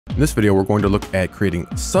In this video, we're going to look at creating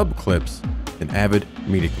subclips in Avid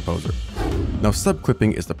Media Composer. Now,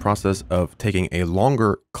 subclipping is the process of taking a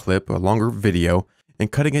longer clip, a longer video,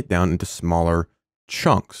 and cutting it down into smaller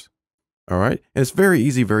chunks. All right. And it's very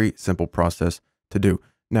easy, very simple process to do.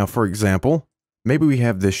 Now, for example, maybe we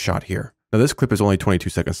have this shot here. Now, this clip is only 22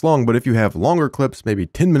 seconds long, but if you have longer clips, maybe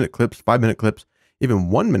 10-minute clips, 5-minute clips, even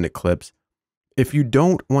 1-minute clips, if you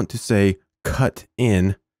don't want to say cut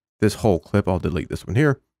in this whole clip, I'll delete this one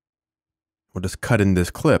here. We'll just cut in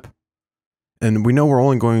this clip. And we know we're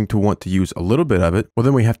only going to want to use a little bit of it. Well,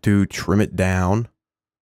 then we have to trim it down.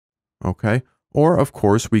 Okay. Or of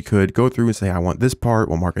course we could go through and say, I want this part.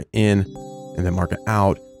 We'll mark it in and then mark it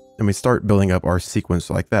out. And we start building up our sequence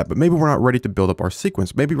like that. But maybe we're not ready to build up our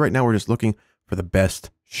sequence. Maybe right now we're just looking for the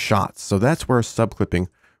best shots. So that's where subclipping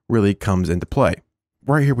really comes into play.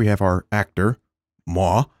 Right here we have our actor,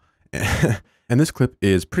 moi. And this clip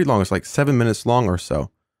is pretty long. It's like 7 minutes long or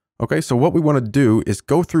so. Okay, so what we want to do is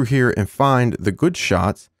go through here and find the good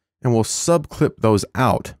shots, and we'll subclip those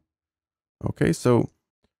out. Okay, so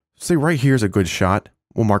say right here's a good shot.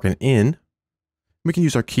 We'll mark an in. We can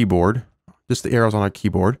use our keyboard, just the arrows on our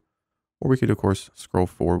keyboard, or we could, of course, scroll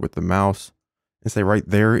forward with the mouse and say right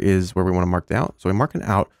there is where we want to mark it out. So we mark it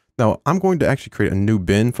out. Now, I'm going to actually create a new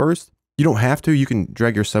bin first. You don't have to. You can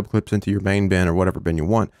drag your subclips into your main bin or whatever bin you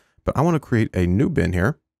want, but I want to create a new bin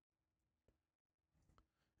here.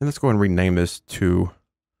 And let's go and rename this to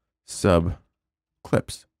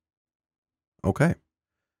Subclips. Okay.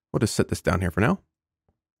 We'll just set this down here for now.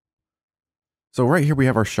 So right here we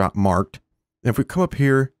have our shot marked. And if we come up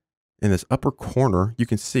here in this upper corner, you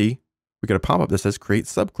can see we got a pop-up that says create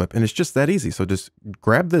subclip. And it's just that easy. So just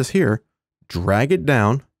grab this here, drag it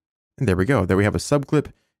down, and there we go. There we have a subclip.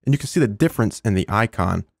 And you can see the difference in the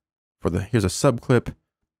icon for here's a subclip,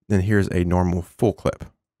 and here's a normal full clip.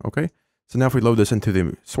 Okay. So now if we load this into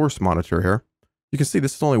the source monitor here, you can see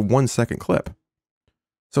this is only 1 second clip.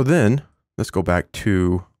 So then let's go back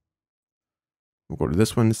to, we'll go to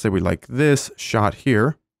this one and say we like this shot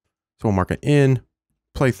here. So we'll mark it in,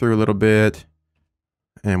 play through a little bit,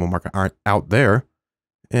 and we'll mark it out there.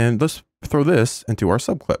 And let's throw this into our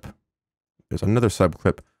subclip. There's another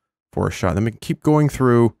subclip for a shot. Then we can keep going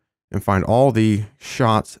through and find all the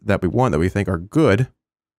shots that we want that we think are good.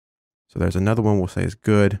 So there's another one we'll say is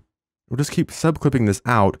good. We'll just keep subclipping this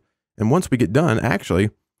out. And once we get done, actually,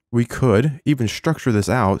 we could even structure this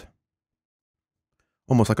out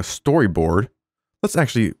almost like a storyboard. Let's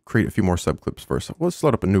actually create a few more subclips first. So let's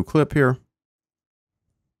load up a new clip here.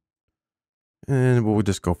 And we'll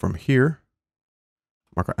just go from here.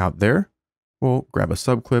 Mark it out there. We'll grab a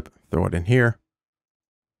subclip, throw it in here.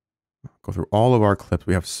 Go through all of our clips.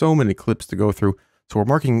 We have so many clips to go through. So we're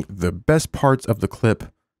marking the best parts of the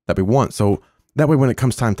clip that we want. So that way, when it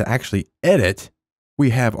comes time to actually edit,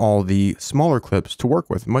 we have all the smaller clips to work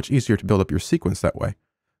with. Much easier to build up your sequence that way.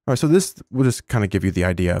 All right, so this will just kind of give you the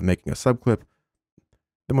idea of making a subclip.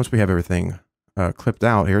 Then once we have everything clipped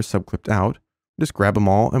out here, subclipped out, just grab them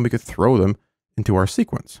all and we could throw them into our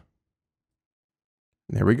sequence.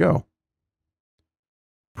 And there we go.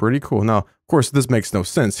 Pretty cool. Now, of course, this makes no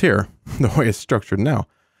sense here, the way it's structured now.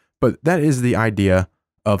 But that is the idea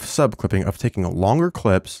of subclipping, of taking longer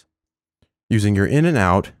clips, using your in and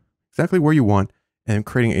out exactly where you want, and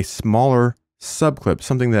creating a smaller subclip,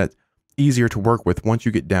 something that's easier to work with once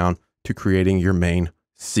you get down to creating your main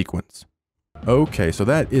sequence. Okay, so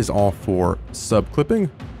that is all for subclipping.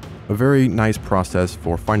 A very nice process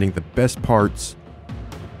for finding the best parts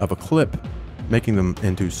of a clip, making them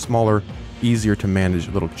into smaller, easier to manage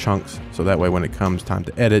little chunks. So that way when it comes time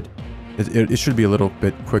to edit, it should be a little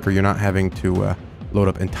bit quicker. You're not having to load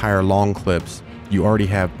up entire long clips. You already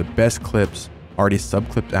have the best clips already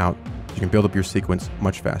subclipped out. You can build up your sequence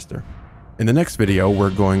much faster. In the next video, we're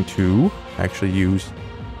going to actually use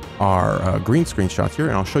our green screen shots here,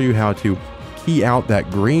 and I'll show you how to key out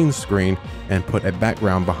that green screen and put a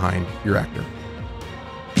background behind your actor.